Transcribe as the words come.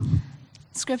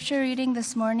Scripture reading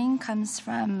this morning comes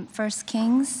from 1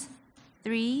 Kings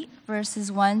 3, verses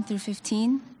 1 through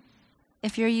 15.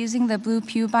 If you're using the Blue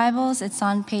Pew Bibles, it's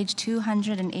on page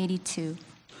 282.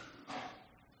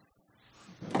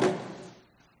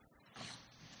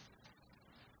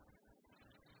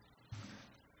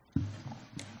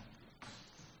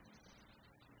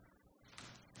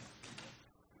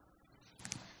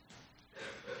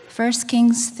 First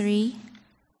Kings 3,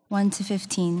 1 to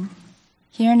 15.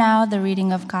 Hear now the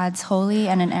reading of God's holy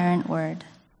and inerrant word.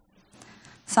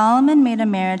 Solomon made a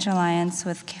marriage alliance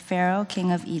with Pharaoh,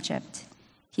 king of Egypt.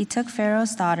 He took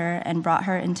Pharaoh's daughter and brought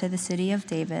her into the city of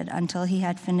David until he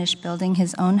had finished building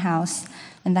his own house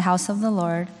and the house of the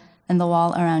Lord and the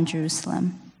wall around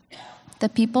Jerusalem. The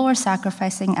people were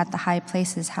sacrificing at the high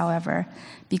places, however,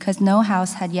 because no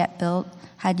house had yet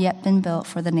been built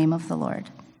for the name of the Lord.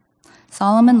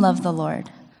 Solomon loved the Lord,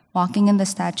 walking in the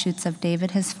statutes of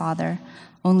David his father,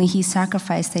 only he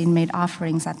sacrificed and made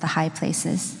offerings at the high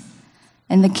places.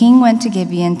 And the king went to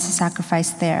Gibeon to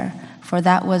sacrifice there, for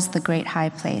that was the great high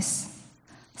place.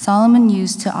 Solomon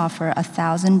used to offer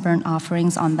 1,000 burnt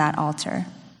offerings on that altar.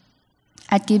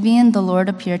 At Gibeon, the Lord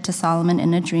appeared to Solomon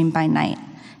in a dream by night,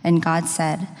 and God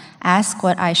said, "Ask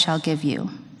what I shall give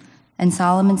you." And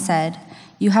Solomon said,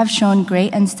 "You have shown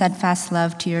great and steadfast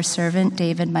love to your servant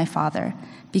David my father,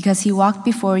 because he walked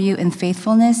before you in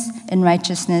faithfulness, in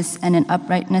righteousness, and in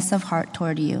uprightness of heart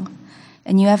toward you.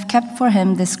 And you have kept for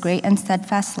him this great and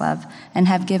steadfast love, and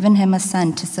have given him a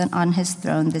son to sit on his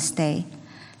throne this day.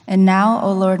 And now,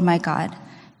 O Lord my God,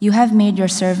 you have made your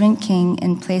servant king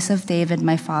in place of David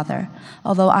my father,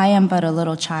 although I am but a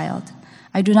little child.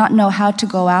 I do not know how to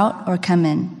go out or come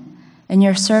in. And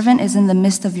your servant is in the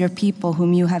midst of your people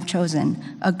whom you have chosen,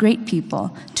 a great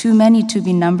people, too many to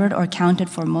be numbered or counted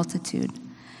for multitude.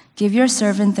 Give your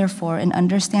servant, therefore, an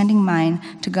understanding mind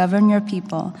to govern your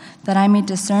people, that I may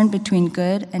discern between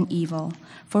good and evil.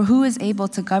 For who is able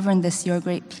to govern this your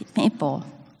great people?"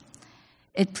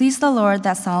 It pleased the Lord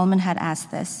that Solomon had asked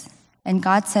this. And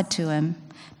God said to him,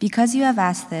 "Because you have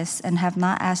asked this, and have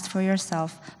not asked for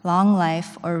yourself long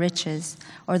life or riches,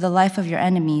 or the life of your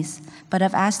enemies, but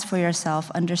have asked for yourself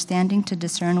understanding to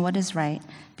discern what is right,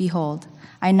 behold,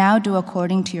 I now do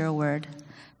according to your word.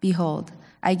 Behold,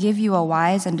 I give you a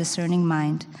wise and discerning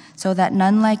mind, so that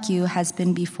none like you has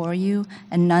been before you,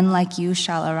 and none like you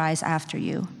shall arise after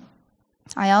you.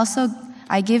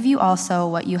 I give you also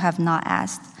what you have not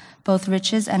asked, both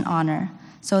riches and honor,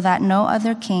 so that no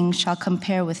other king shall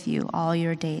compare with you all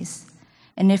your days.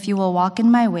 And if you will walk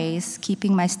in my ways,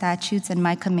 keeping my statutes and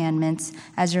my commandments,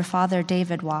 as your father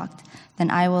David walked, then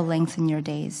I will lengthen your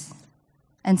days."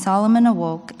 And Solomon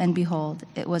awoke, and behold,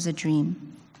 it was a dream.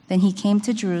 Then he came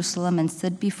to Jerusalem and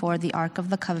stood before the ark of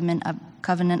the covenant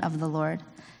of the Lord,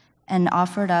 and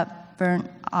offered up burnt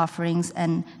offerings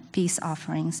and peace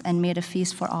offerings, and made a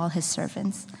feast for all his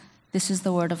servants. This is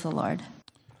the word of the Lord.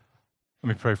 Let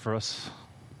me pray for us.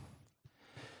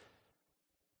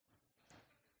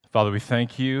 Father, we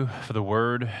thank you for the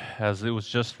word as it was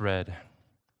just read.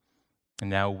 And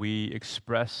now we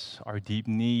express our deep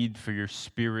need for your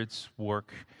Spirit's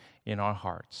work in our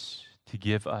hearts to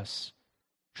give us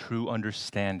true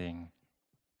understanding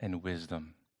and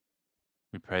wisdom.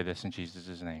 We pray this in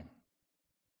Jesus' name.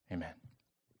 Amen.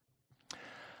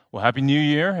 Well, Happy New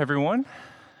Year, everyone.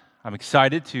 I'm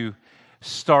excited to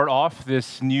start off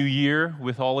this new year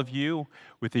with all of you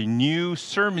with a new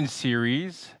sermon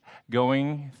series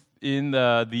going in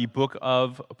the book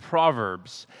of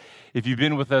Proverbs. If you've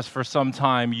been with us for some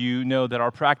time, you know that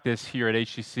our practice here at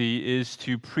HCC is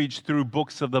to preach through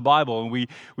books of the Bible, and we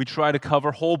try to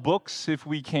cover whole books if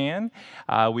we can.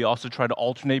 We also try to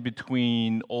alternate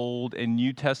between Old and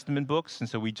New Testament books, and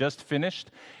so we just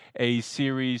finished a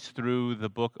series through the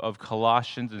book of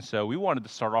Colossians, and so we wanted to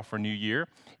start off our new year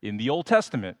in the Old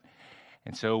Testament,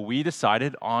 and so we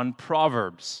decided on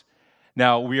Proverbs.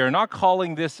 Now, we are not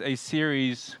calling this a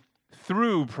series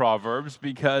through Proverbs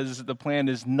because the plan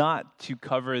is not to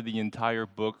cover the entire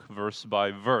book verse by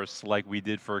verse like we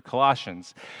did for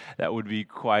Colossians. That would be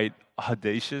quite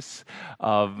audacious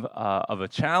of a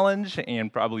challenge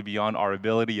and probably beyond our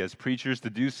ability as preachers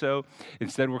to do so.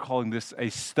 Instead, we're calling this a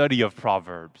study of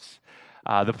Proverbs.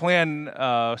 The plan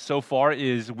so far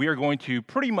is we are going to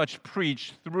pretty much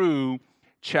preach through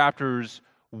chapters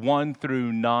 1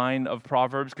 through 9 of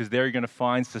Proverbs, because there you're going to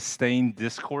find sustained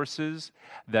discourses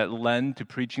that lend to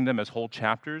preaching them as whole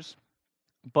chapters.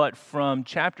 But from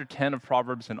chapter 10 of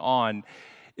Proverbs and on,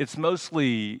 it's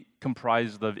mostly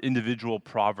comprised of individual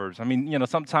proverbs. I mean,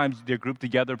 sometimes they're grouped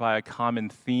together by a common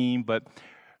theme, but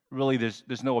really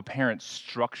there's no apparent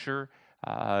structure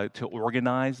to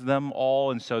organize them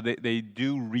all, and so they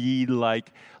do read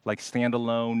like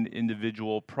standalone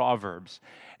individual proverbs.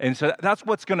 And so that's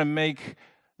what's going to make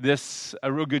this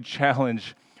a real good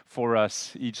challenge for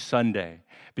us each Sunday,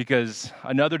 because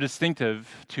another distinctive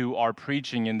to our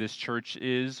preaching in this church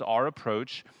is our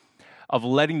approach of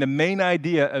letting the main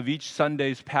idea of each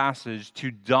Sunday's passage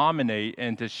to dominate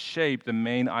and to shape the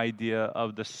main idea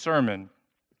of the sermon.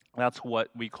 That's what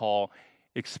we call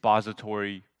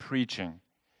expository preaching.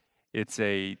 It's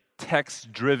a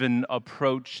text-driven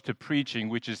approach to preaching,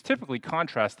 which is typically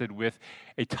contrasted with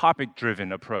a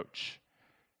topic-driven approach.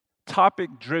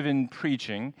 Topic-driven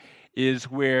preaching is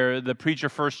where the preacher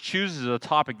first chooses a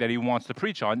topic that he wants to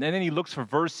preach on, and then he looks for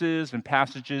verses and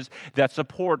passages that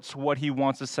supports what he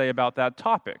wants to say about that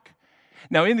topic.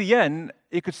 Now, in the end,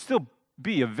 it could still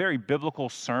be a very biblical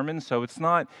sermon, so it's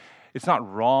not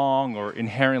wrong or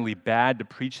inherently bad to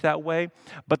preach that way,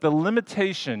 but the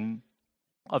limitation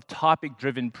of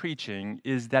topic-driven preaching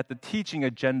is that the teaching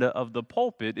agenda of the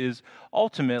pulpit is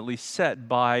ultimately set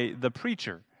by the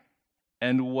preacher,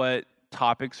 and what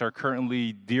topics are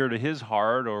currently dear to his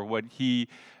heart or what he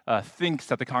thinks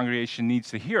that the congregation needs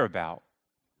to hear about.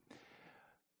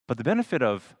 But the benefit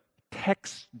of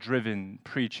text-driven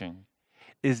preaching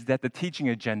is that the teaching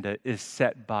agenda is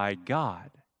set by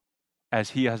God, as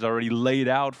he has already laid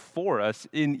out for us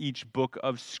in each book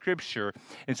of Scripture.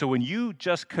 And so when you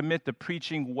just commit to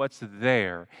preaching what's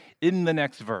there in the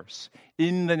next verse,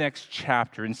 in the next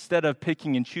chapter, instead of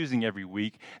picking and choosing every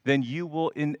week, then you will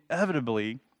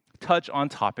inevitably touch on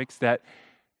topics that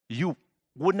you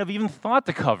wouldn't have even thought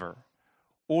to cover,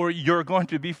 or you're going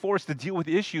to be forced to deal with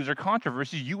issues or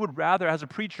controversies you would rather, as a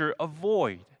preacher,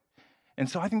 avoid. And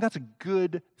so I think that's a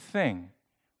good thing.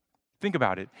 Think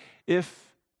about it.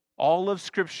 If all of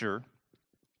Scripture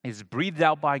is breathed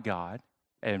out by God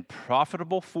and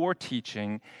profitable for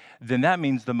teaching, then that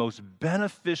means the most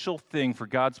beneficial thing for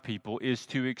God's people is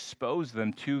to expose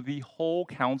them to the whole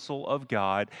counsel of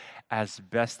God as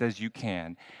best as you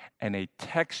can. And a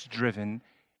text-driven,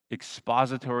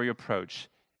 expository approach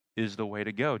is the way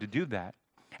to go to do that.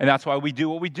 And that's why we do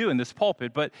what we do in this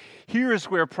pulpit. But here is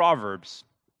where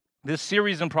this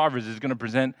series in Proverbs is going to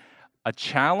present a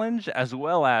challenge as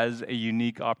well as a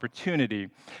unique opportunity.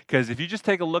 Because if you just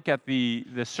take a look at the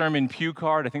sermon pew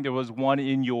card, I think there was one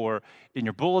in your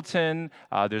bulletin.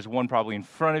 There's one probably in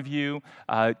front of you.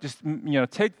 Just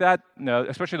take that,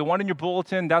 especially the one in your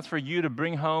bulletin. That's for you to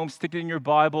bring home, stick it in your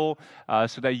Bible,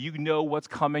 so that you know what's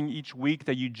coming each week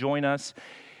that you join us.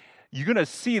 You're going to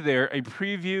see there a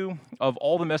preview of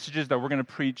all the messages that we're going to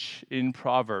preach in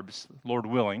Proverbs, Lord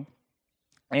willing.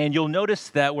 And you'll notice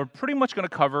that we're pretty much going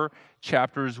to cover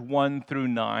chapters 1 through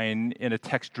 9 in a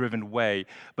text-driven way.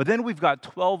 But then we've got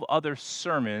 12 other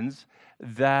sermons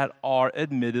that are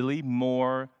admittedly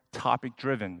more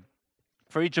topic-driven.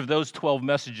 For each of those 12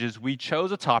 messages, we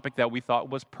chose a topic that we thought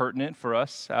was pertinent for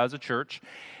us as a church.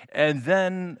 And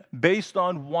then, based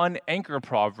on one anchor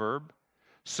proverb,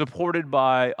 supported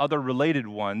by other related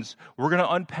ones, we're going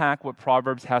to unpack what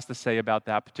Proverbs has to say about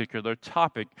that particular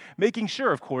topic, making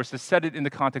sure, of course, to set it in the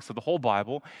context of the whole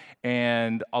Bible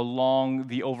and along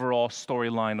the overall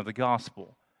storyline of the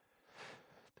gospel.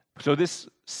 So this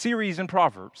series in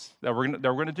Proverbs that we're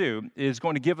going to do is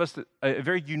going to give us a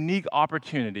very unique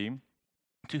opportunity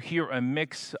to hear a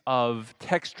mix of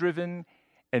text-driven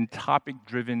and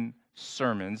topic-driven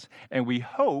sermons, and we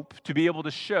hope to be able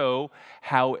to show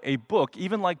how a book,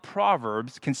 even like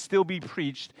Proverbs, can still be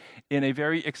preached in a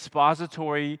very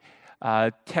expository,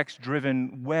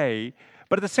 text-driven way.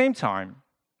 But at the same time,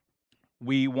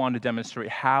 we want to demonstrate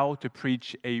how to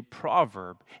preach a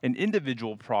proverb, an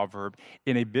individual proverb,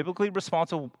 in a biblically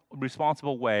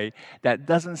responsible way that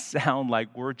doesn't sound like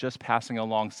we're just passing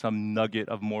along some nugget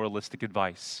of moralistic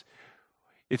advice.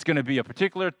 It's going to be a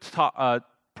particular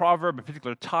proverb, a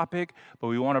particular topic, but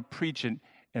we want to preach it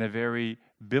in a very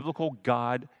biblical,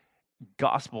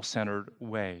 gospel-centered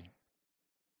way.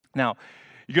 Now,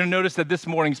 you're going to notice that this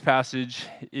morning's passage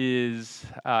is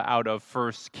out of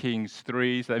 1 Kings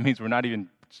 3, so that means we're not even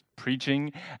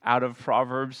preaching out of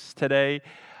Proverbs today.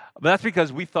 But that's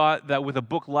because we thought that with a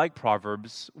book like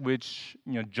Proverbs, which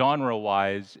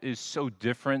genre-wise is so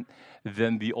different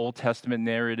than the Old Testament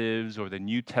narratives or the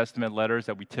New Testament letters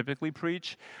that we typically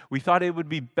preach, we thought it would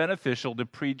be beneficial to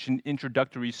preach an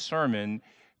introductory sermon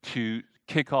to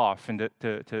kick off and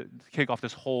to kick off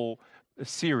this whole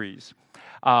series.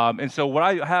 And so what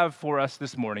I have for us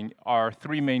this morning are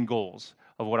three main goals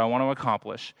of what I want to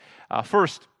accomplish.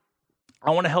 First,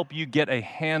 I want to help you get a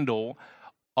handle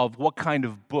of what kind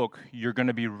of book you're going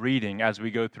to be reading as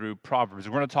we go through Proverbs.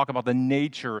 We're going to talk about the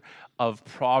nature of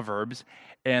Proverbs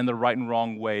and the right and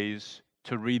wrong ways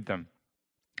to read them.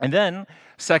 And then,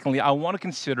 secondly, I want to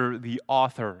consider the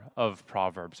author of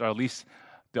Proverbs, or at least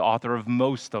the author of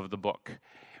most of the book.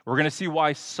 We're going to see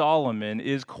why Solomon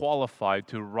is qualified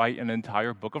to write an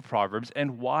entire book of Proverbs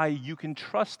and why you can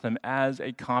trust him as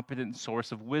a competent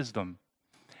source of wisdom.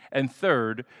 And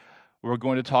third, we're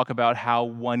going to talk about how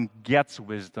one gets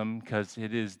wisdom, because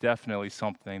it is definitely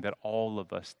something that all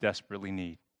of us desperately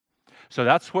need. So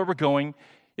that's where we're going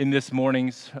in this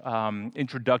morning's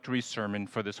introductory sermon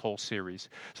for this whole series.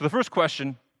 So the first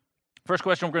question we're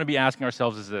going to be asking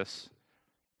ourselves is this: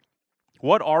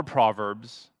 what are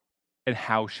Proverbs and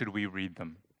how should we read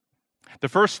them? The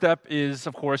first step is,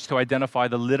 of course, to identify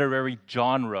the literary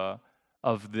genre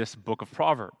of this book of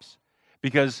Proverbs.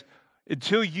 Because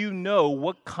until you know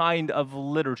what kind of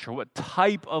literature, what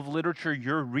type of literature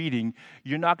you're reading,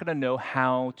 you're not going to know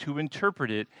how to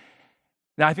interpret it.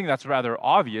 Now, I think that's rather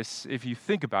obvious if you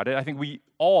think about it. I think we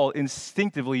all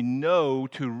instinctively know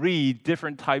to read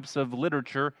different types of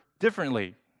literature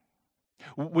differently.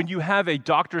 When you have a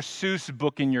Dr. Seuss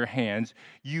book in your hands,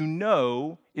 you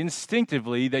know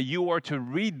instinctively that you are to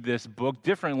read this book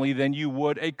differently than you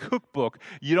would a cookbook.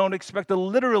 You don't expect to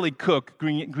literally cook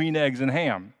green eggs and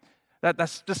ham.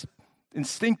 That's just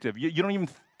instinctive. You don't even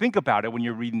think about it when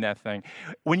you're reading that thing.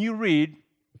 When you read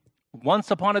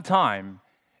Once Upon a Time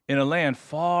in a Land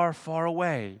Far, Far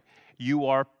Away, you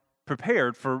are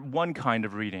prepared for one kind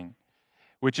of reading,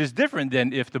 which is different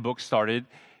than if the book started,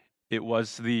 it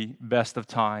was the best of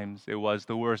times, it was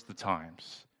the worst of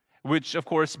times, which, of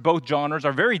course, both genres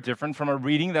are very different from a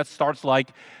reading that starts like,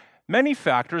 many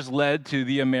factors led to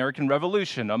the American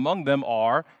Revolution. Among them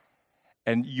are,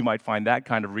 and you might find that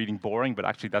kind of reading boring, but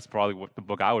actually that's probably what the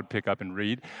book I would pick up and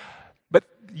read. But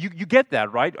you get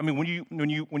that, right? I mean,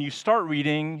 when you start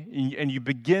reading and you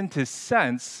begin to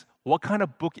sense what kind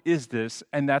of book is this,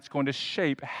 and that's going to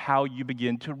shape how you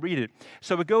begin to read it.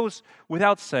 So it goes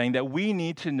without saying that we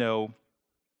need to know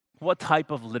what type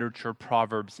of literature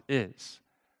Proverbs is.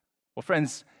 Well,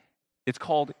 friends, it's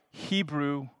called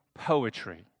Hebrew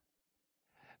poetry.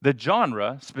 The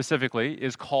genre, specifically,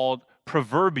 is called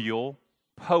proverbial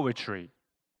poetry.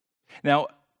 Now,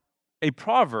 a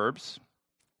proverb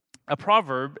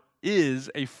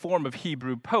is a form of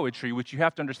Hebrew poetry, which you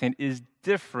have to understand is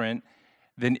different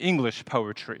than English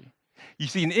poetry. You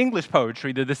see, in English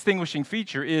poetry, the distinguishing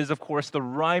feature is, of course, the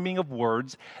rhyming of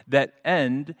words that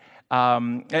end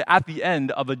at the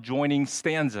end of adjoining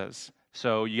stanzas.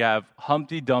 So you have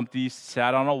Humpty Dumpty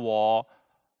sat on a wall,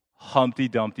 Humpty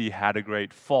Dumpty had a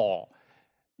great fall.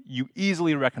 You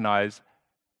easily recognize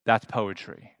that's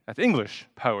poetry. That's English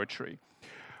poetry.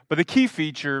 But the key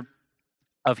feature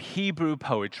of Hebrew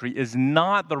poetry is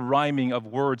not the rhyming of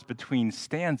words between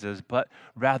stanzas, but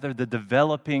rather the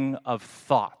developing of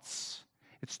thoughts.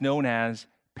 It's known as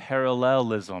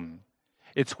parallelism.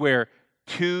 It's where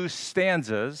two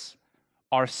stanzas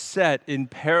are set in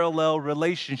parallel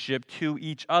relationship to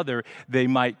each other. They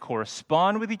might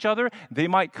correspond with each other, they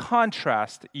might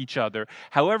contrast each other.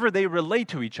 However they relate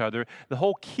to each other, the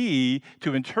whole key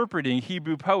to interpreting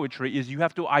Hebrew poetry is you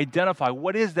have to identify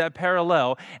what is that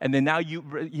parallel, and then now you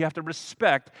have to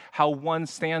respect how one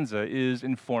stanza is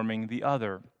informing the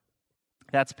other.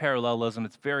 That's parallelism.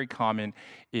 It's very common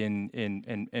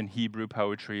in Hebrew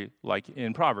poetry, like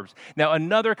in Proverbs. Now,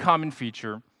 another common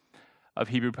feature of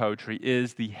Hebrew poetry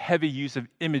is the heavy use of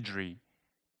imagery,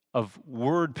 of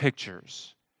word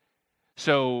pictures.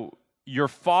 So your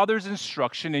father's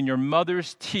instruction and your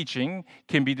mother's teaching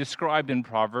can be described in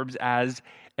Proverbs as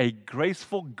a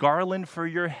graceful garland for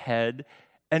your head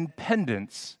and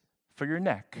pendants for your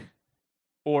neck.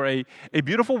 Or a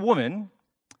beautiful woman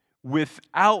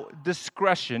without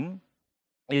discretion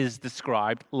is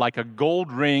described like a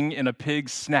gold ring in a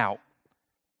pig's snout.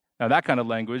 Now that kind of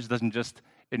language doesn't just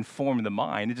inform the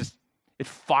mind, it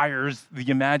fires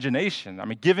the imagination. I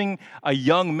mean, giving a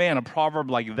young man a proverb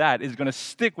like that is going to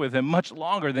stick with him much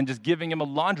longer than just giving him a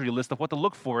laundry list of what to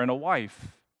look for in a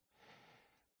wife.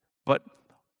 But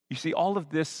you see, all of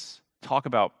this talk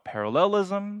about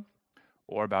parallelism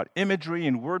or about imagery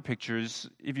and word pictures,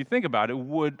 if you think about it,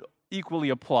 would equally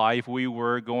apply if we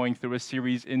were going through a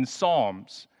series in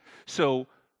Psalms. So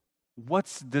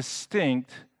what's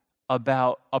distinct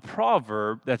about a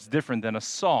proverb that's different than a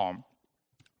psalm?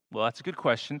 Well, that's a good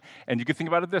question, and you can think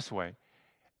about it this way.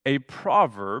 A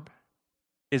proverb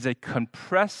is a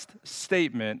compressed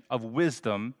statement of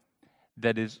wisdom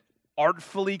that is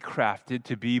artfully crafted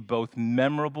to be both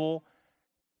memorable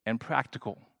and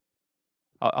practical.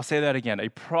 I'll say that again. A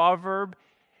proverb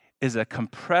is a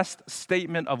compressed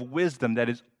statement of wisdom that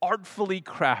is artfully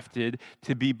crafted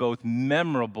to be both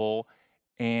memorable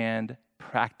and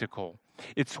practical.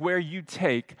 It's where you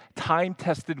take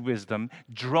time-tested wisdom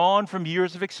drawn from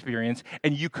years of experience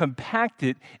and you compact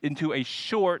it into a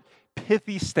short,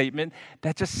 pithy statement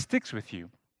that just sticks with you.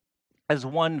 As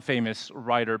one famous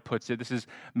writer puts it, this is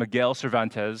Miguel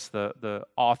Cervantes, the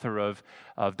author of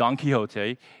Don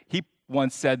Quixote. He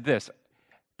once said this: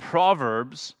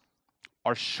 Proverbs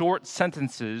are short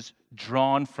sentences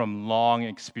drawn from long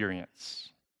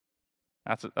experience.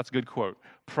 That's a good quote.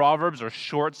 Proverbs are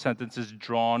short sentences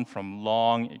drawn from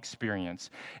long experience.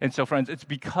 And so, friends, it's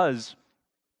because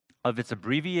of its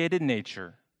abbreviated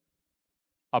nature.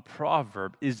 A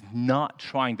proverb is not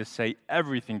trying to say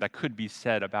everything that could be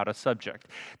said about a subject.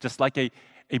 Just like a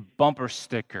bumper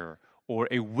sticker or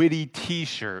a witty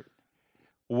t-shirt,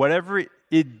 whatever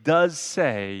it does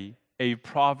say, a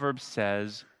proverb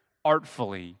says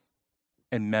artfully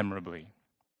and memorably.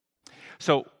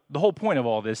 So the whole point of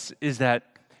all this is that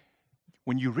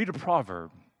when you read a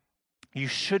proverb, you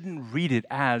shouldn't read it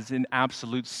as an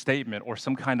absolute statement or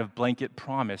some kind of blanket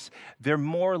promise. They're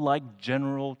more like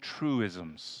general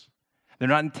truisms. They're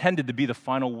not intended to be the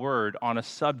final word on a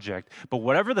subject, but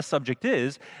whatever the subject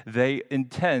is, they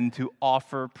intend to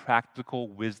offer practical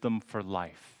wisdom for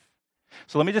life.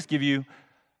 So let me just give you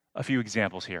a few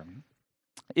examples here.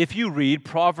 If you read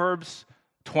Proverbs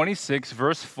 26,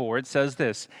 verse 4, it says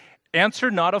this: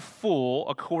 "Answer not a fool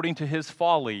according to his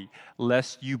folly,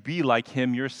 lest you be like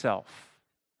him yourself."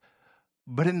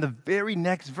 But in the very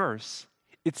next verse,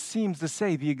 it seems to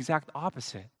say the exact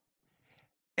opposite.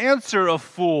 "Answer a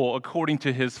fool according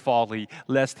to his folly,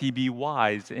 lest he be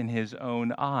wise in his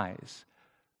own eyes."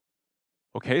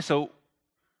 Okay, so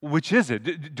which is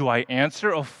it? Do I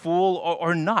answer a fool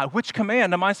or not? Which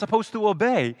command am I supposed to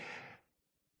obey?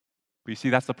 But you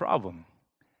see, that's the problem.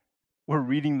 We're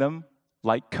reading them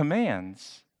like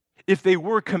commands. If they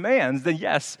were commands, then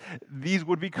yes, these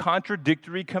would be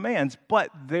contradictory commands, but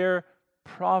they're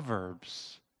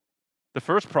proverbs. The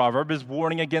first proverb is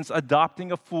warning against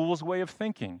adopting a fool's way of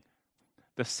thinking.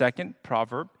 The second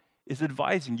proverb is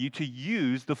advising you to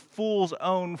use the fool's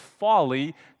own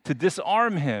folly to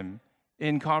disarm him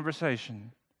in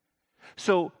conversation.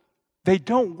 So they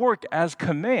don't work as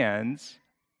commands,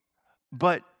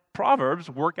 but proverbs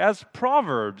work as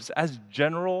proverbs, as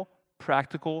general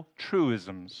practical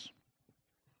truisms.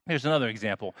 Here's another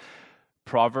example.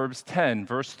 Proverbs 10,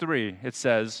 verse 3, it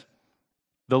says,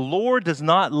 "The Lord does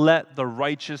not let the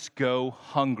righteous go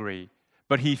hungry,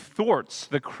 but he thwarts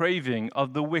the craving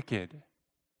of the wicked."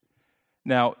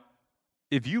 Now,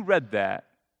 if you read that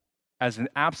as an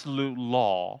absolute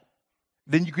law,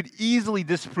 then you could easily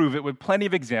disprove it with plenty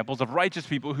of examples of righteous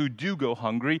people who do go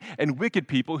hungry and wicked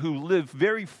people who live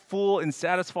very full and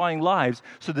satisfying lives.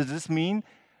 So does this mean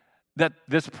that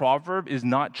this proverb is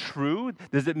not true?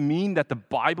 Does it mean that the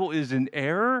Bible is in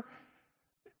error?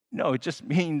 No, it just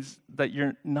means that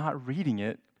you're not reading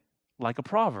it like a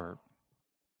proverb.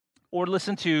 Or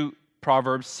listen to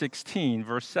Proverbs 16,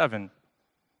 verse 7.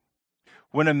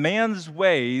 "When a man's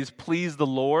ways please the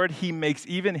Lord, he makes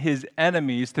even his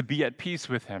enemies to be at peace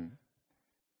with him."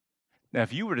 Now,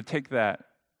 if you were to take that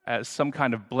as some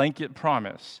kind of blanket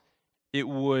promise, it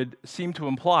would seem to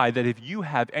imply that if you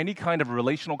have any kind of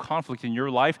relational conflict in your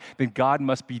life, then God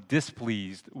must be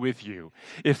displeased with you.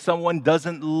 If someone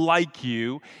doesn't like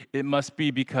you, it must be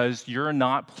because you're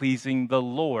not pleasing the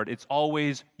Lord. It's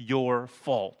always your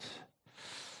fault.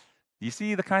 Do you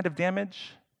see the kind of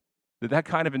damage that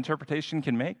kind of interpretation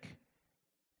can make?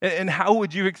 And how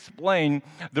would you explain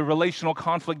the relational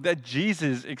conflict that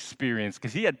Jesus experienced?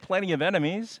 Because he had plenty of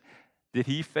enemies. Did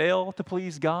he fail to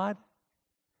please God?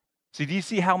 So do you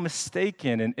see how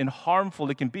mistaken and harmful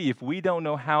it can be if we don't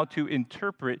know how to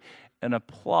interpret and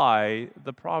apply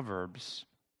the Proverbs?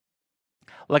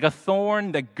 Like a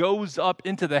thorn that goes up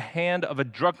into the hand of a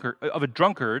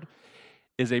drunkard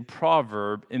is a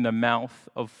proverb in the mouth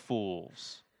of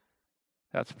fools.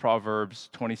 That's Proverbs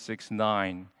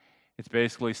 26:9. It's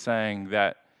basically saying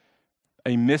that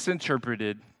a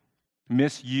misinterpreted,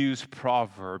 misused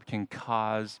proverb can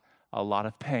cause a lot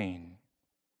of pain.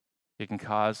 It can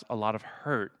cause a lot of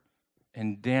hurt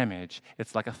and damage.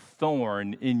 It's like a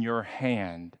thorn in your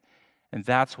hand. And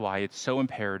that's why it's so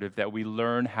imperative that we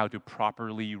learn how to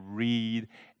properly read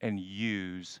and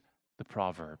use the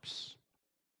Proverbs.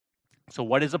 So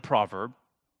what is a proverb?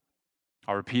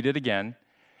 I'll repeat it again.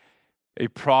 A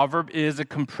proverb is a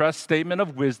compressed statement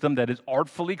of wisdom that is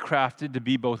artfully crafted to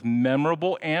be both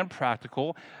memorable and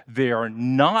practical. They are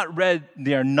not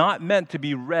meant to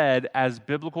be read as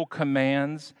biblical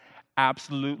commands,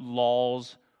 absolute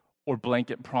laws, or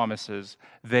blanket promises.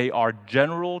 They are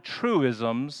general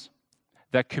truisms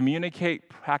that communicate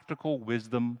practical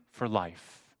wisdom for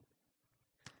life.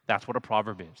 That's what a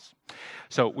proverb is.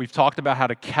 So we've talked about how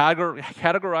to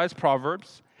categorize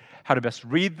proverbs, how to best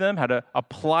read them, how to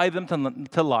apply them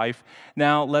to life.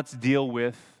 Now let's deal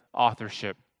with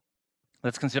authorship.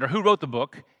 Let's consider who wrote the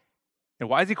book and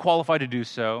why is he qualified to do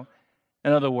so?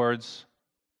 In other words,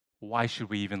 why should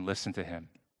we even listen to him?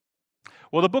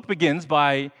 Well, the book begins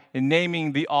by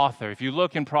naming the author. If you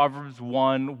look in Proverbs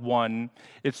 1:1,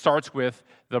 it starts with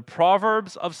the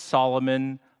Proverbs of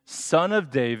Solomon, son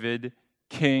of David,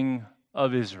 king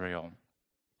of Israel.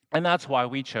 And that's why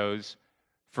we chose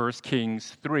 1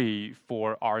 Kings 3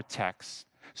 for our text.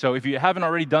 So if you haven't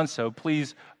already done so,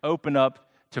 please open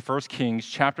up to 1 Kings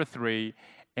chapter 3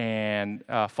 and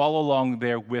follow along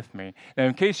there with me. Now,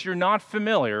 in case you're not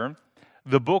familiar,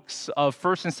 the books of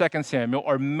 1st and 2nd Samuel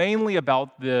are mainly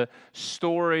about the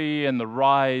story and the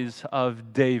rise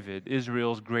of David,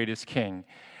 Israel's greatest king.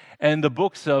 And the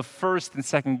books of 1st and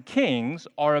 2nd Kings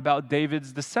are about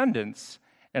David's descendants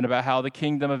and about how the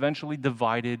kingdom eventually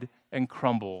divided and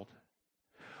crumbled.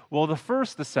 Well, the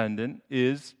first descendant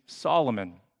is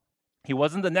Solomon. He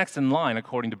wasn't the next in line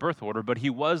according to birth order, but he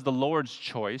was the Lord's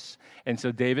choice, and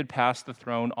so David passed the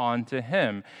throne on to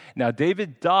him. Now,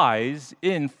 David dies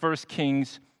in 1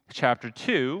 Kings chapter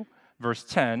 2, verse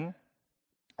 10,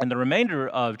 and the remainder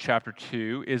of chapter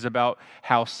 2 is about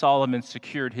how Solomon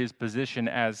secured his position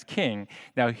as king.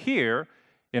 Now, here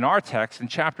in our text, in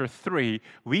chapter 3,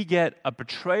 we get a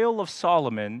portrayal of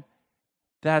Solomon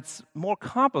that's more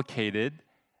complicated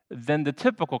than the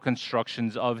typical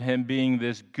constructions of him being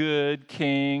this good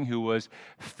king who was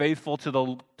faithful to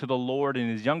the Lord in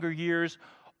his younger years,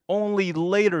 only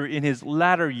later in his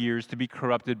latter years to be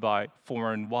corrupted by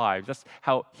foreign wives. That's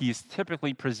how he's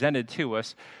typically presented to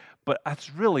us, but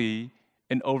that's really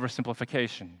an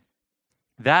oversimplification.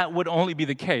 That would only be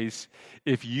the case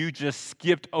if you just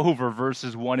skipped over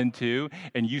verses 1 and 2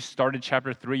 and you started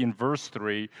chapter 3 in verse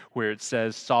 3 where it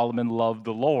says Solomon loved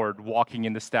the Lord, walking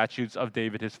in the statutes of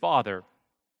David his father.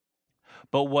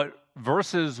 But what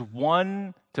verses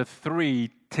 1 to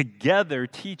 3 together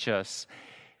teach us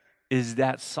is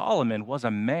that Solomon was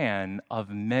a man of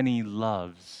many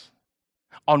loves.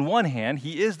 On one hand,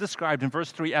 he is described in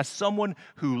verse 3 as someone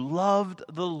who loved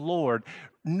the Lord.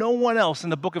 No one else in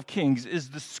the book of Kings is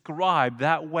described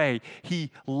that way.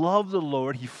 He loved the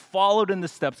Lord. He followed in the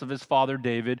steps of his father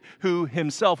David, who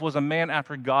himself was a man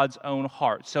after God's own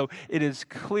heart. So it is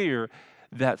clear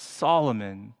that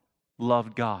Solomon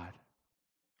loved God.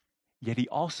 Yet he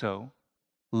also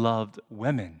loved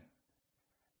women.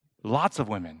 Lots of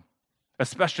women.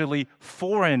 Especially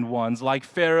foreign ones like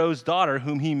Pharaoh's daughter,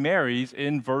 whom he marries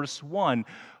in verse 1.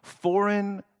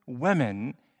 Foreign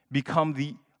women become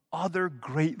the other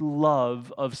great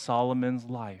love of Solomon's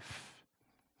life.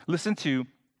 Listen to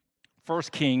 1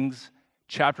 Kings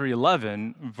chapter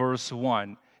 11, verse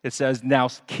 1. It says, "Now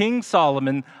King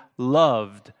Solomon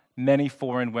loved many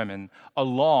foreign women,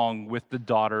 along with the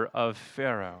daughter of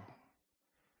Pharaoh."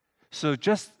 So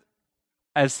just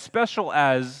as special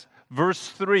as verse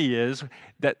 3 is,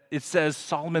 that it says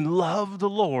Solomon loved the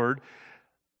Lord,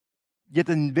 yet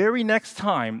the very next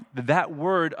time that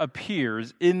word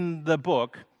appears in the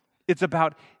book, it's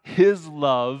about his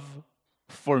love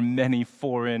for many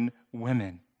foreign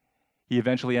women. He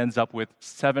eventually ends up with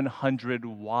 700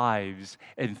 wives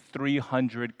and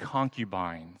 300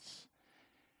 concubines.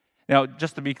 Now,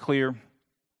 just to be clear,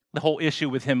 the whole issue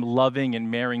with him loving and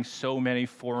marrying so many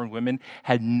foreign women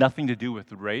had nothing to do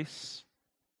with race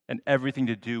and everything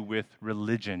to do with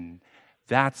religion.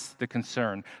 That's the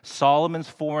concern. Solomon's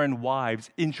foreign wives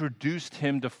introduced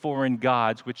him to foreign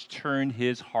gods, which turned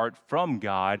his heart from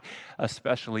God,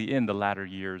 especially in the latter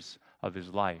years of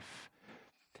his life.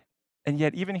 And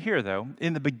yet, even here, though,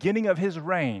 in the beginning of his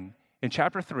reign, in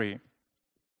chapter 3,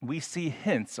 we see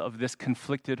hints of this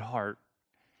conflicted heart.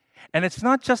 And it's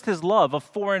not just his love of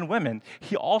foreign women.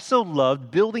 He also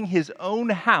loved building his own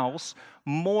house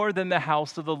more than the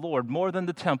house of the Lord, more than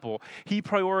the temple. He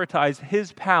prioritized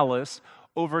his palace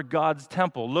over God's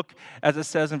temple. Look, as it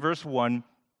says in verse 1,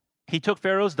 he took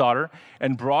Pharaoh's daughter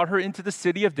and brought her into the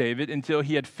city of David until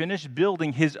he had finished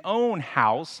building his own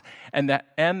house and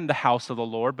the house of the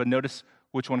Lord. But notice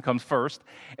which one comes first,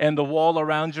 and the wall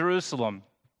around Jerusalem.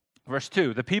 Verse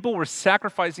 2, the people were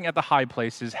sacrificing at the high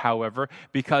places, however,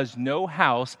 because no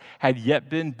house had yet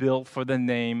been built for the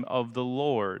name of the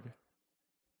Lord.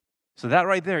 So that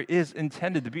right there is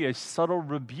intended to be a subtle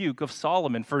rebuke of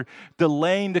Solomon for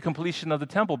delaying the completion of the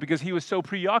temple because he was so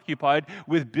preoccupied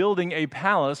with building a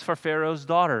palace for Pharaoh's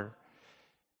daughter.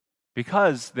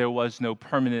 Because there was no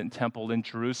permanent temple in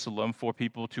Jerusalem for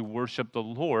people to worship the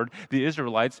Lord, the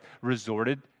Israelites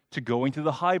resorted to going to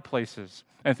the high places.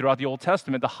 And throughout the Old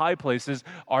Testament, the high places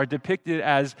are depicted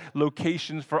as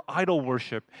locations for idol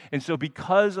worship. And so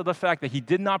because of the fact that he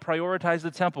did not prioritize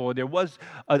the temple, there was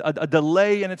a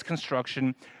delay in its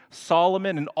construction,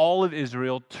 Solomon and all of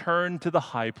Israel turned to the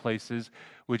high places,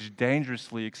 which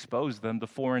dangerously exposed them to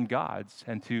foreign gods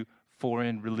and to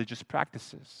foreign religious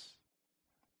practices.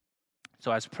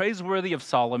 So as praiseworthy of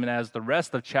Solomon as the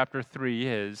rest of chapter 3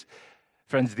 is,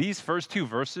 friends, these first 2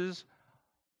 verses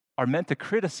are meant to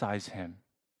criticize him.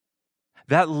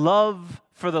 That love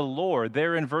for the Lord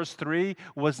there in verse 3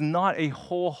 was not a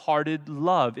wholehearted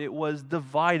love. It was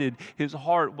divided. His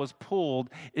heart was pulled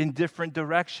in different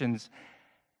directions.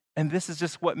 And this is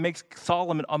just what makes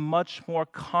Solomon a much more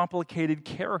complicated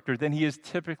character than he is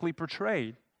typically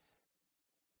portrayed.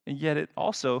 And yet it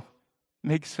also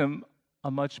makes him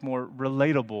a much more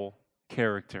relatable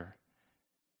character.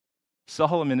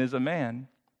 Solomon is a man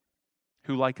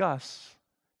who, like us,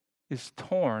 is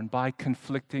torn by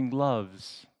conflicting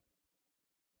loves.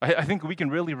 I think we can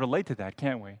really relate to that,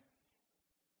 can't we?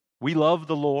 We love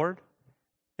the Lord,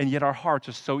 and yet our hearts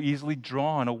are so easily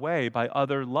drawn away by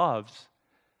other loves.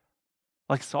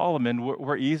 Like Solomon,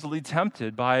 we're easily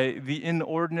tempted by the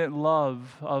inordinate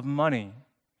love of money,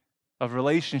 of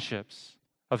relationships,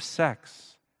 of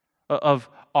sex, of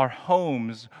our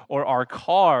homes or our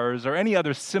cars or any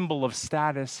other symbol of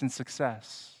status and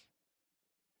success.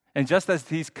 And just as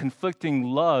these conflicting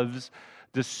loves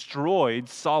destroyed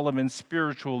Solomon's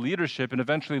spiritual leadership and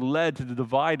eventually led to the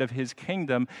divide of his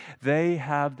kingdom, they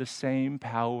have the same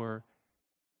power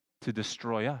to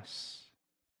destroy us,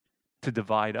 to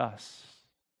divide us.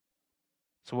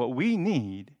 So what we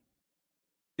need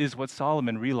is what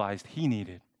Solomon realized he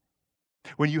needed.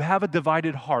 When you have a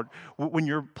divided heart, when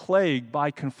you're plagued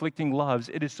by conflicting loves,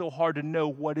 it is so hard to know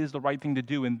what is the right thing to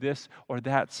do in this or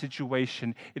that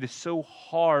situation. It is so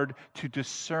hard to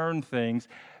discern things.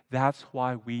 That's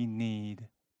why we need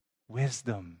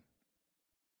wisdom.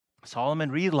 Solomon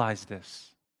realized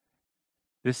this.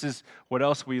 This is what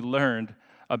else we learned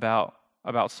about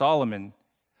Solomon.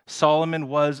 Solomon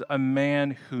was a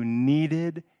man who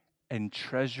needed and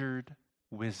treasured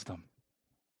wisdom.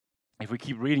 If we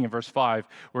keep reading in verse 5,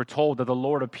 we're told that the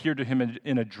Lord appeared to him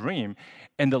in a dream,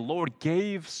 and the Lord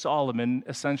gave Solomon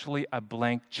essentially a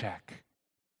blank check.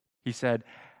 He said,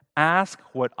 "Ask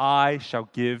what I shall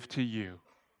give to you."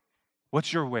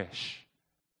 What's your wish?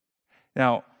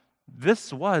 Now,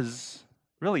 this was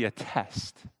really a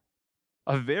test,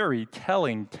 a very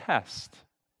telling test.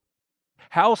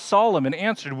 How Solomon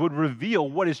answered would reveal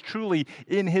what is truly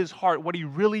in his heart, what he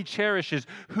really cherishes,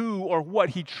 who or what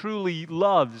he truly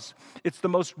loves. It's the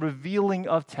most revealing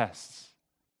of tests.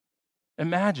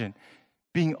 Imagine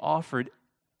being offered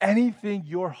anything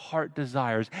your heart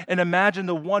desires. And imagine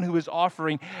the one who is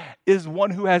offering is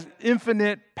one who has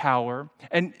infinite power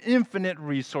and infinite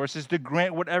resources to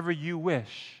grant whatever you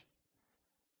wish.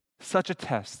 Such a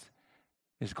test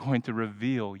is going to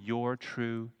reveal your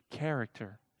true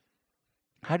character.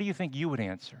 How do you think you would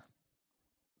answer?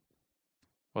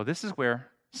 Well, this is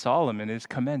where Solomon is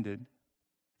commended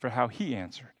for how he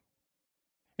answered.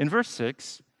 In verse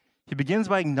 6, he begins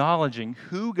by acknowledging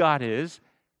who God is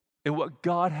and what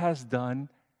God has done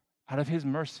out of his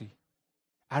mercy,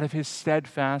 out of his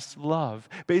steadfast love.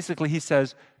 Basically, he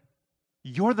says,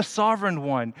 "You're the sovereign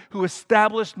one who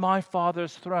established my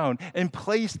father's throne and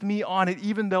placed me on it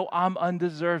even though I'm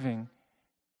undeserving."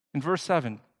 In verse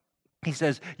 7, he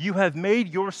says, "You have made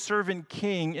your servant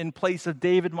king in place of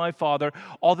David my father.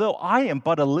 Although I am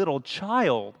but a little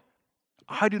child,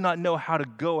 I do not know how to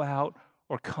go out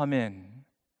or come in."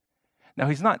 Now,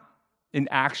 he's not an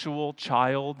actual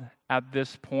child at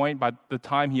this point. By the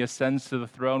time he ascends to the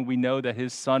throne, we know that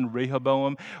his son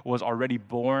Rehoboam was already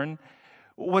born.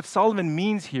 What Solomon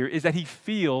means here is that he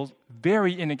feels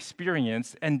very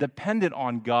inexperienced and dependent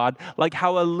on God, like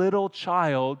how a little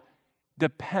child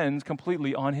depends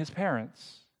completely on his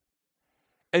parents.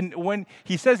 And when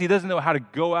he says he doesn't know how to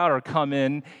go out or come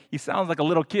in, he sounds like a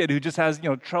little kid who just has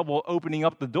trouble opening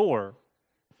up the door.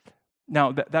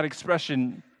 Now, that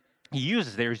expression he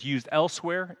uses there is used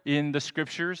elsewhere in the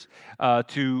scriptures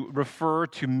to refer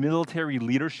to military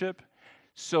leadership.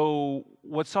 So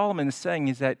what Solomon is saying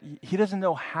is that he doesn't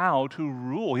know how to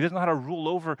rule. He doesn't know how to rule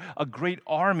over a great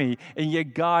army, and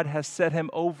yet God has set him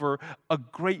over a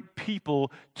great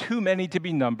people, too many to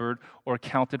be numbered or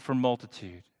counted for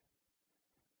multitude.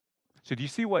 So do you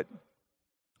see what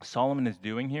Solomon is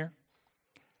doing here?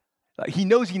 He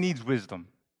knows he needs wisdom.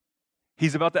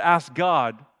 He's about to ask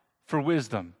God for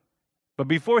wisdom. But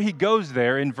before he goes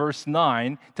there in verse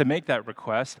 9 to make that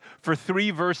request, for 3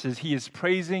 verses, he is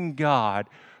praising God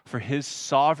for his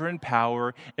sovereign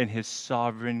power and his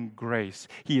sovereign grace.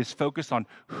 He is focused on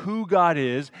who God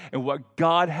is and what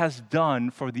God has done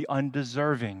for the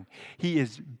undeserving. He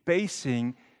is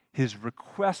basing his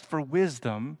request for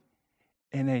wisdom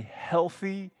in a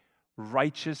healthy,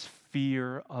 righteous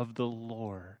fear of the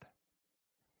Lord.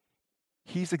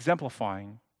 He's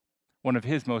exemplifying one of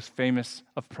his most famous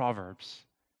of proverbs.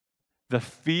 The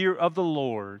fear of the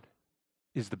Lord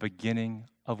is the beginning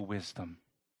of wisdom.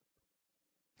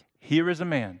 Here is a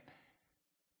man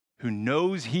who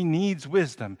knows he needs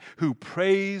wisdom, who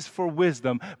prays for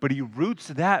wisdom, but he roots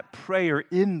that prayer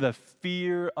in the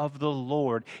fear of the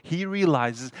Lord. He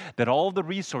realizes that all the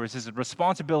resources and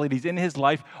responsibilities in his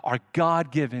life are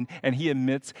God-given, and he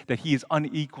admits that he is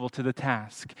unequal to the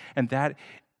task. And that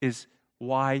is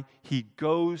why he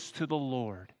goes to the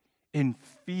Lord in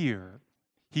fear.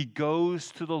 He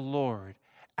goes to the Lord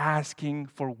asking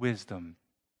for wisdom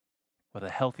with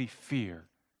a healthy fear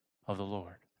of the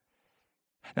Lord.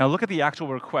 Now look at the actual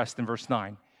request in verse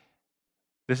 9.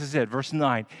 This is it, verse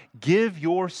 9. Give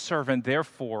your servant,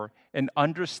 therefore, an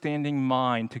understanding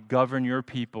mind to govern your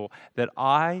people, that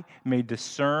I may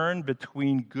discern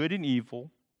between good and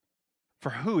evil, for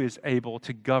who is able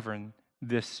to govern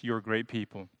this your great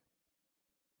people?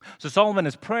 So Solomon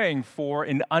is praying for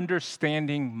an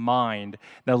understanding mind.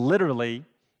 Now, literally,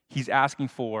 he's asking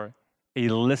for a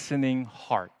listening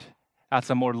heart.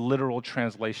 That's a more literal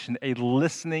translation, a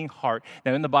listening heart.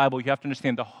 Now, in the Bible, you have to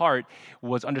understand the heart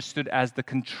was understood as the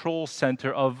control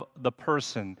center of the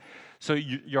person. So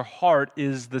your heart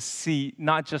is the seat,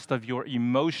 not just of your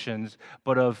emotions,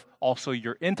 but of also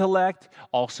your intellect,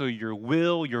 also your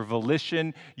will, your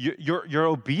volition, your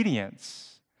obedience.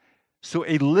 So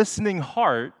a listening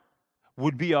heart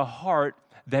would be a heart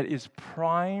that is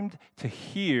primed to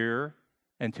hear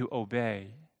and to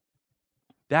obey.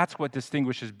 That's what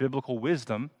distinguishes biblical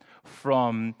wisdom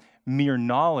from mere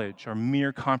knowledge or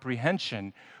mere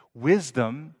comprehension.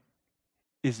 Wisdom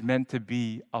is meant to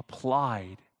be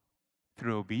applied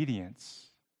through obedience.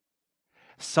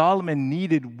 Solomon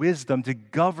needed wisdom to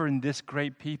govern this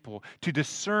great people, to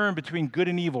discern between good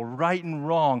and evil, right and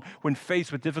wrong. When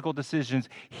faced with difficult decisions,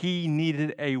 he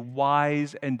needed a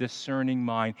wise and discerning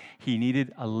mind. He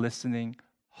needed a listening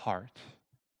heart.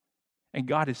 And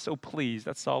God is so pleased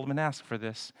that Solomon asked for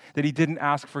this, that he didn't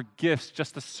ask for gifts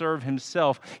just to serve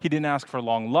himself. He didn't ask for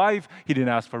long life. He didn't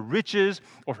ask for riches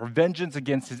or for vengeance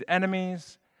against his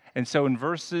enemies. And so in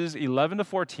verses 11 to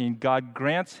 14, God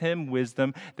grants him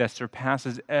wisdom that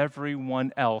surpasses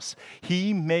everyone else.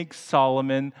 He makes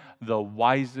Solomon the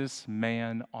wisest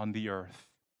man on the earth.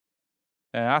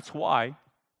 And that's why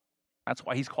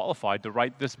he's qualified to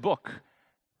write this book.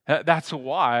 That's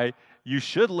why you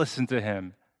should listen to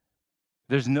him.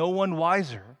 There's no one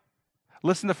wiser.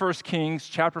 Listen to 1 Kings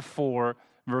chapter 4,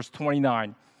 verse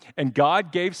 29. And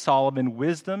God gave Solomon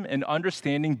wisdom and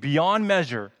understanding beyond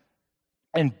measure,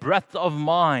 and breadth of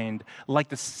mind like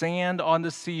the sand on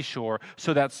the seashore,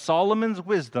 so that Solomon's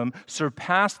wisdom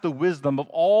surpassed the wisdom of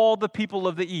all the people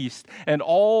of the East and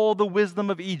all the wisdom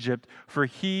of Egypt, for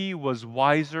he was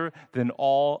wiser than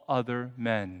all other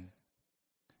men.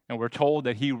 And we're told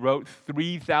that he wrote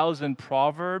 3,000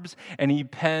 proverbs and he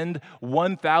penned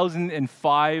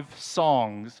 1,005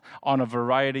 songs on a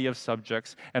variety of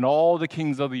subjects. And all the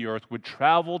kings of the earth would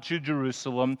travel to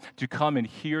Jerusalem to come and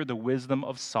hear the wisdom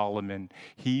of Solomon.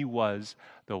 He was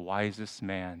the wisest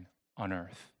man on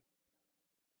earth.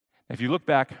 If you look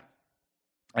back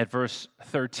at verse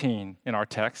 13 in our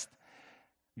text,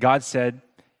 God said,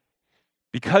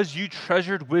 "Because you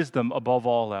treasured wisdom above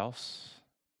all else,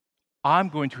 I'm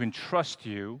going to entrust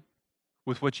you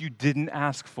with what you didn't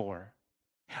ask for.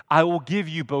 I will give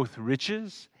you both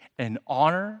riches and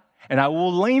honor, and I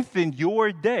will lengthen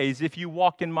your days if you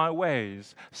walk in my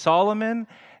ways." Solomon,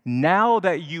 now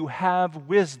that you have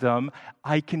wisdom,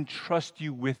 I can trust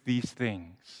you with these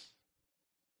things.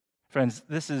 Friends,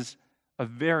 this is a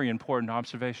very important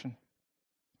observation.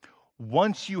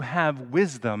 Once you have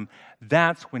wisdom,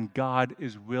 that's when God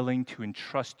is willing to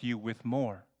entrust you with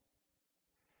more.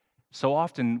 So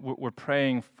often we're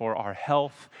praying for our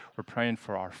health, we're praying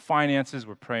for our finances,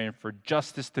 we're praying for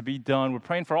justice to be done, we're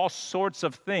praying for all sorts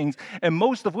of things, and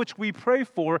most of which we pray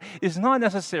for is not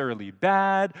necessarily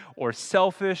bad or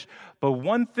selfish, but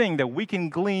one thing that we can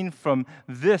glean from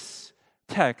this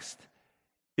text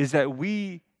is that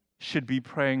we should be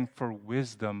praying for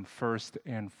wisdom first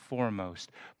and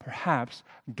foremost. Perhaps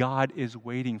God is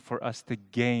waiting for us to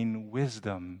gain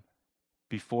wisdom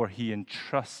before he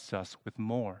entrusts us with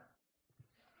more.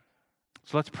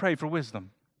 So let's pray for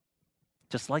wisdom.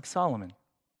 just like Solomon.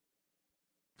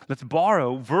 Let's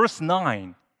borrow verse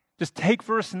 9. Just take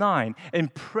verse 9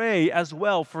 and pray as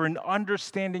well for an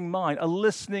understanding mind, a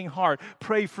listening heart.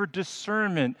 Pray for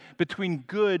discernment between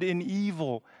good and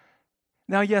evil.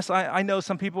 Now, yes, I know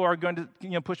some people are going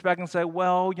to push back and say,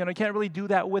 well, you can't really do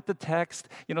that with the text.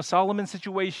 Solomon's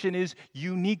situation is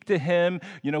unique to him.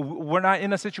 We're not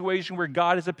in a situation where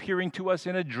God is appearing to us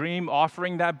in a dream,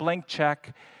 offering that blank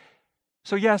check.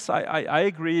 So yes, I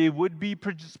agree. It would be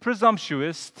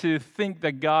presumptuous to think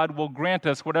that God will grant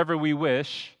us whatever we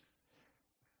wish.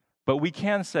 But we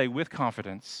can say with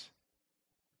confidence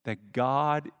that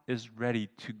God is ready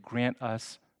to grant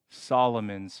us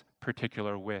Solomon's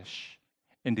particular wish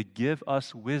and to give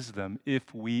us wisdom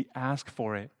if we ask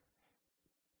for it.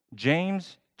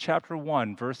 James chapter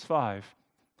 1, verse 5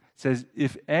 says,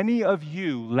 "If any of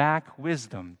you lack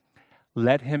wisdom,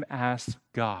 let him ask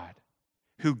God,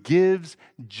 who gives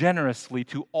generously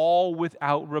to all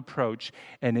without reproach,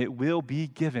 and it will be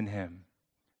given him."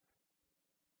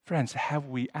 Friends, have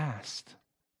we asked?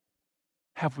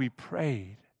 Have we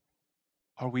prayed?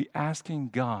 Are we asking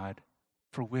God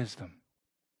for wisdom?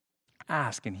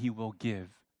 Ask and he will give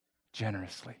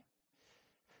generously.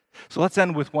 So let's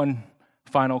end with one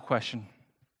final question.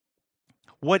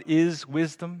 What is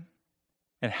wisdom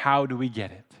and how do we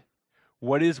get it?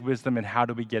 What is wisdom and how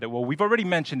do we get it? Well, we've already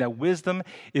mentioned that wisdom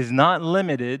is not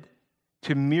limited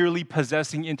to merely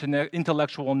possessing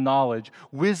intellectual knowledge.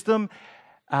 Wisdom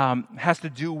has to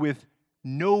do with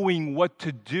knowing what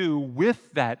to do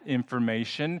with that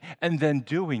information and then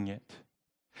doing it.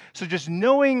 So just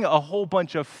knowing a whole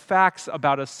bunch of facts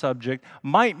about a subject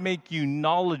might make you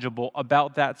knowledgeable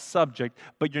about that subject,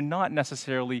 but you're not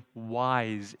necessarily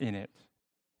wise in it.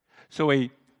 So a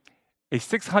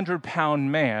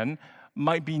 600-pound man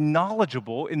might be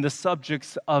knowledgeable in the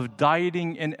subjects of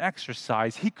dieting and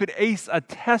exercise. He could ace a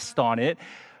test on it,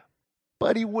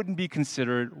 but he wouldn't be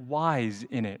considered wise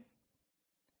in it.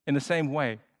 In the same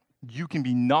way, you can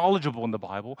be knowledgeable in the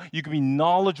Bible. You can be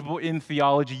knowledgeable in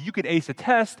theology. You could ace a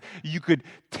test. You could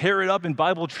tear it up in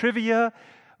Bible trivia.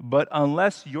 But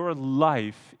unless your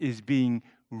life is being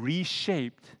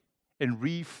reshaped and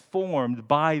reformed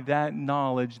by that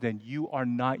knowledge, then you are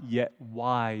not yet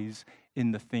wise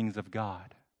in the things of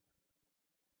God.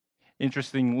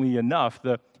 Interestingly enough,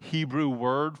 the Hebrew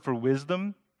word for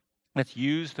wisdom that's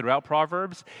used throughout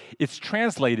Proverbs, it's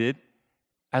translated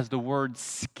as the word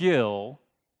skill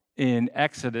in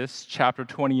Exodus chapter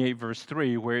 28, verse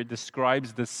 3, where it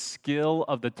describes the skill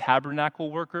of the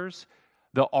tabernacle workers,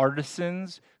 the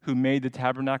artisans who made the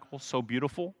tabernacle so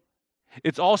beautiful.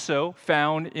 It's also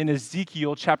found in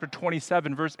Ezekiel chapter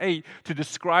 27, verse 8, to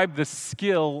describe the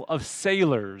skill of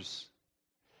sailors.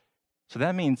 So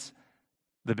that means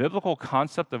the biblical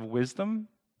concept of wisdom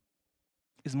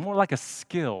is more like a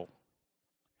skill.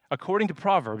 According to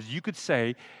Proverbs, you could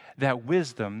say that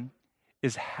wisdom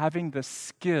is having the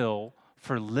skill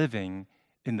for living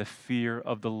in the fear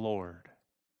of the Lord.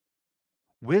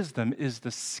 Wisdom is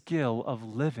the skill of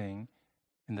living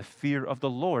in the fear of the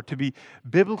Lord. To be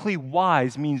biblically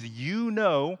wise means you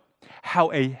know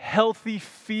how a healthy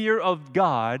fear of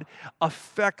God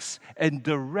affects and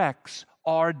directs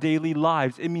our daily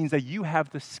lives. It means that you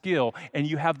have the skill and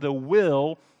you have the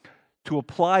will to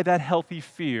apply that healthy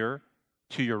fear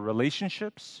to your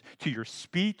relationships, to your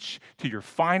speech, to your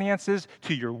finances,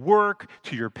 to your work,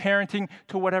 to your parenting,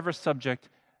 to whatever subject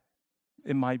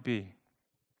it might be.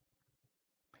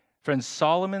 Friends,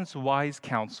 Solomon's wise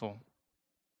counsel,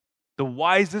 the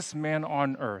wisest man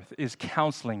on earth, is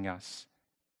counseling us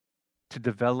to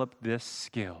develop this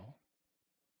skill,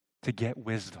 to get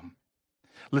wisdom.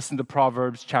 Listen to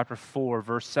Proverbs chapter 4,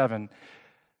 verse 7.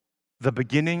 The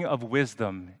beginning of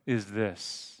wisdom is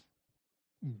this: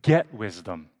 get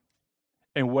wisdom,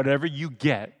 and whatever you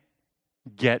get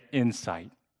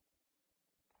insight.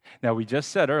 Now, we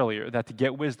just said earlier that to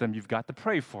get wisdom, you've got to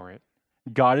pray for it.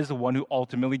 God is the one who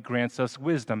ultimately grants us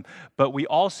wisdom. But we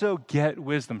also get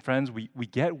wisdom, friends. We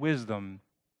get wisdom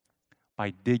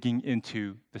by digging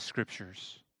into the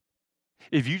Scriptures.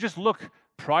 If you just look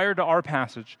prior to our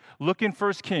passage, look in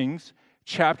 1 Kings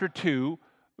chapter 2,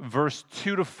 verse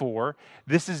 2 to 4,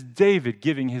 this is David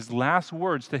giving his last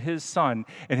words to his son,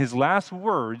 and his last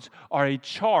words are a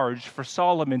charge for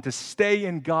Solomon to stay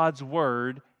in God's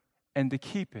word and to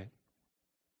keep it.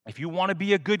 If you want to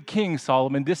be a good king,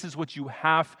 Solomon, this is what you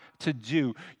have to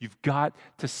do. You've got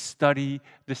to study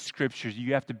the Scriptures.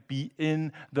 You have to be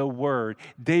in the word.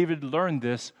 David learned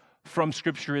this from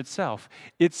Scripture itself.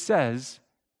 It says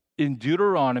in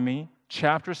Deuteronomy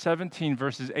chapter 17,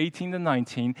 verses 18 to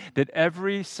 19, that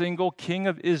every single king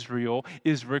of Israel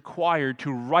is required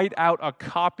to write out a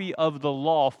copy of the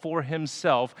law for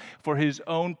himself, for his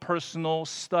own personal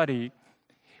study.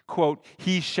 Quote,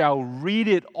 he shall read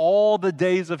it all the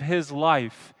days of his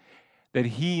life, that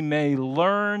he may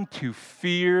learn to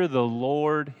fear the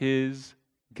Lord his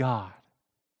God.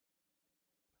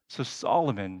 So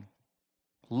Solomon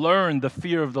learned the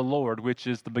fear of the Lord, which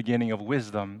is the beginning of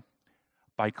wisdom,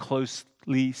 by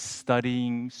closely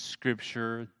studying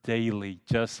Scripture daily,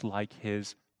 just like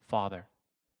his father.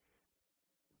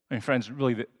 And friends,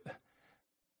 really,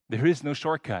 there is no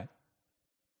shortcut.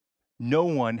 No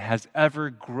one has ever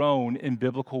grown in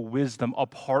biblical wisdom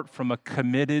apart from a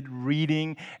committed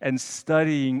reading and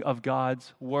studying of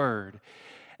God's Word.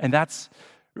 And that's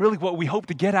really what we hope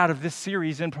to get out of this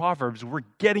series in Proverbs. We're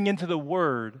getting into the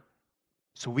Word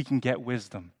so we can get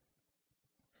wisdom.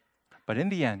 But in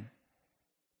the end,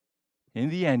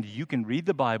 you can read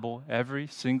the Bible every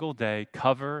single day,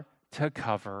 cover to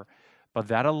cover, but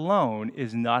that alone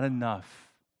is not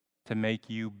enough to make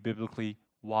you biblically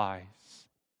wise.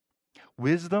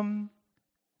 Wisdom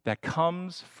that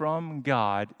comes from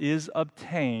God is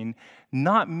obtained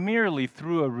not merely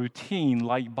through a routine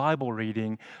like Bible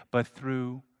reading, but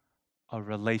through a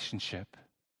relationship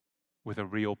with a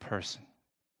real person.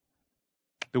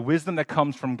 The wisdom that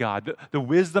comes from God, the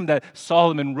wisdom that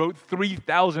Solomon wrote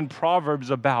 3,000 Proverbs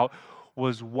about,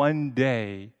 was one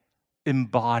day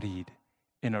embodied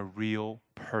in a real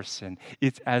person.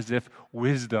 It's as if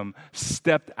wisdom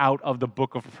stepped out of the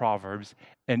book of Proverbs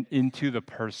and into the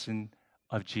person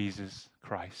of Jesus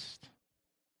Christ.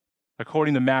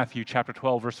 According to Matthew chapter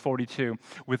 12, verse 42,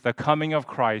 with the coming of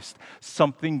Christ,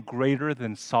 something greater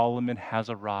than Solomon has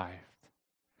arrived.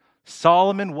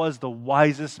 Solomon was the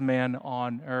wisest man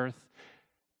on earth,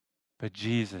 but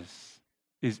Jesus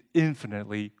is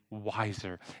infinitely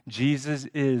wiser. Jesus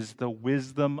is the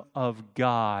wisdom of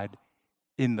God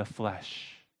in the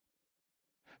flesh.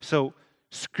 So,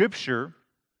 Scripture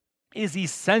is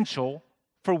essential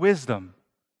for wisdom.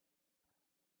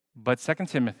 But 2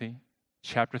 Timothy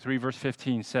chapter 3, verse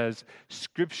 15 says,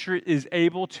 Scripture is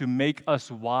able to make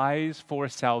us wise for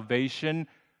salvation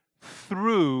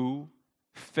through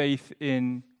faith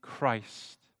in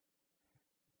Christ.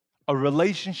 A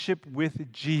relationship with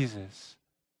Jesus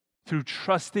through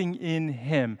trusting in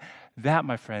Him, that,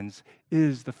 my friends,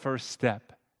 is the first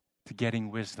step to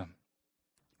getting wisdom.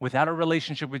 Without a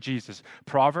relationship with Jesus,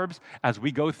 Proverbs, as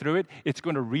we go through it, it's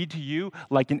going to read to you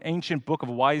like an ancient book of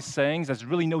wise sayings that's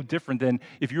really no different than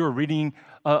if you were reading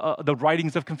the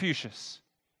writings of Confucius.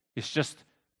 It's just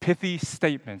pithy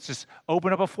statements. Just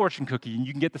open up a fortune cookie and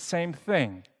you can get the same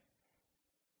thing.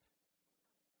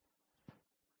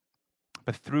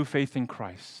 But through faith in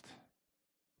Christ,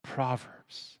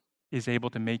 Proverbs is able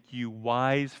to make you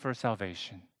wise for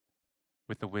salvation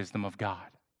with the wisdom of God.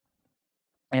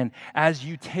 And as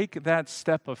you take that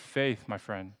step of faith, my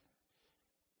friend,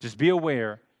 just be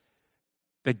aware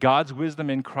that God's wisdom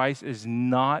in Christ is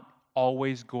not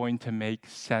always going to make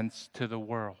sense to the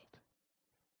world.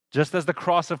 Just as the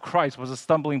cross of Christ was a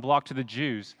stumbling block to the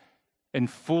Jews and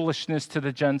foolishness to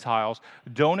the Gentiles,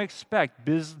 don't expect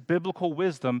biblical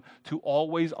wisdom to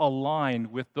always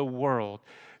align with the world.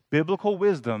 Biblical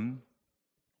wisdom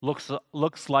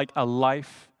looks like a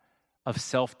life of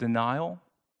self-denial,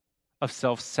 of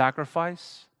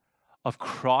self-sacrifice, of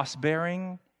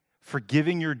cross-bearing,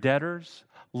 forgiving your debtors,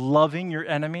 loving your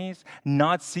enemies,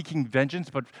 not seeking vengeance,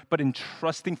 but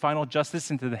entrusting final justice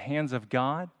into the hands of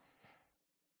God.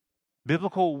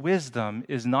 Biblical wisdom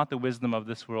is not the wisdom of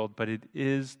this world, but it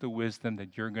is the wisdom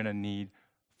that you're going to need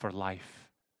for life,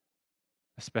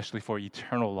 especially for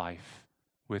eternal life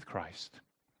with Christ.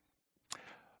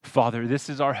 Father, this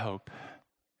is our hope,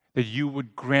 that you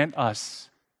would grant us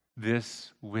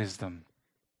this wisdom,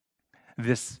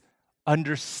 this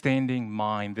understanding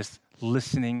mind, this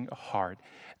listening heart.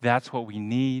 That's what we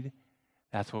need.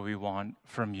 That's what we want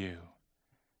from you.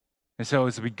 And so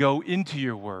as we go into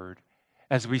your word,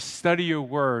 as we study your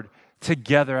word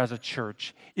together as a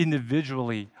church,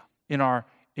 individually, in our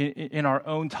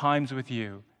own times with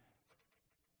you,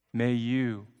 may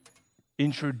you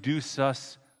introduce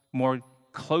us more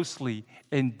closely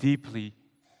and deeply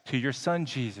to your Son,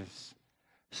 Jesus,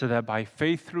 so that by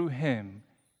faith through him,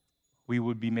 we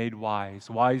would be made wise,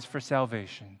 wise for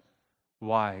salvation,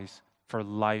 wise for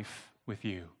life with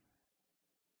you.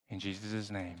 In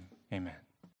Jesus' name, amen.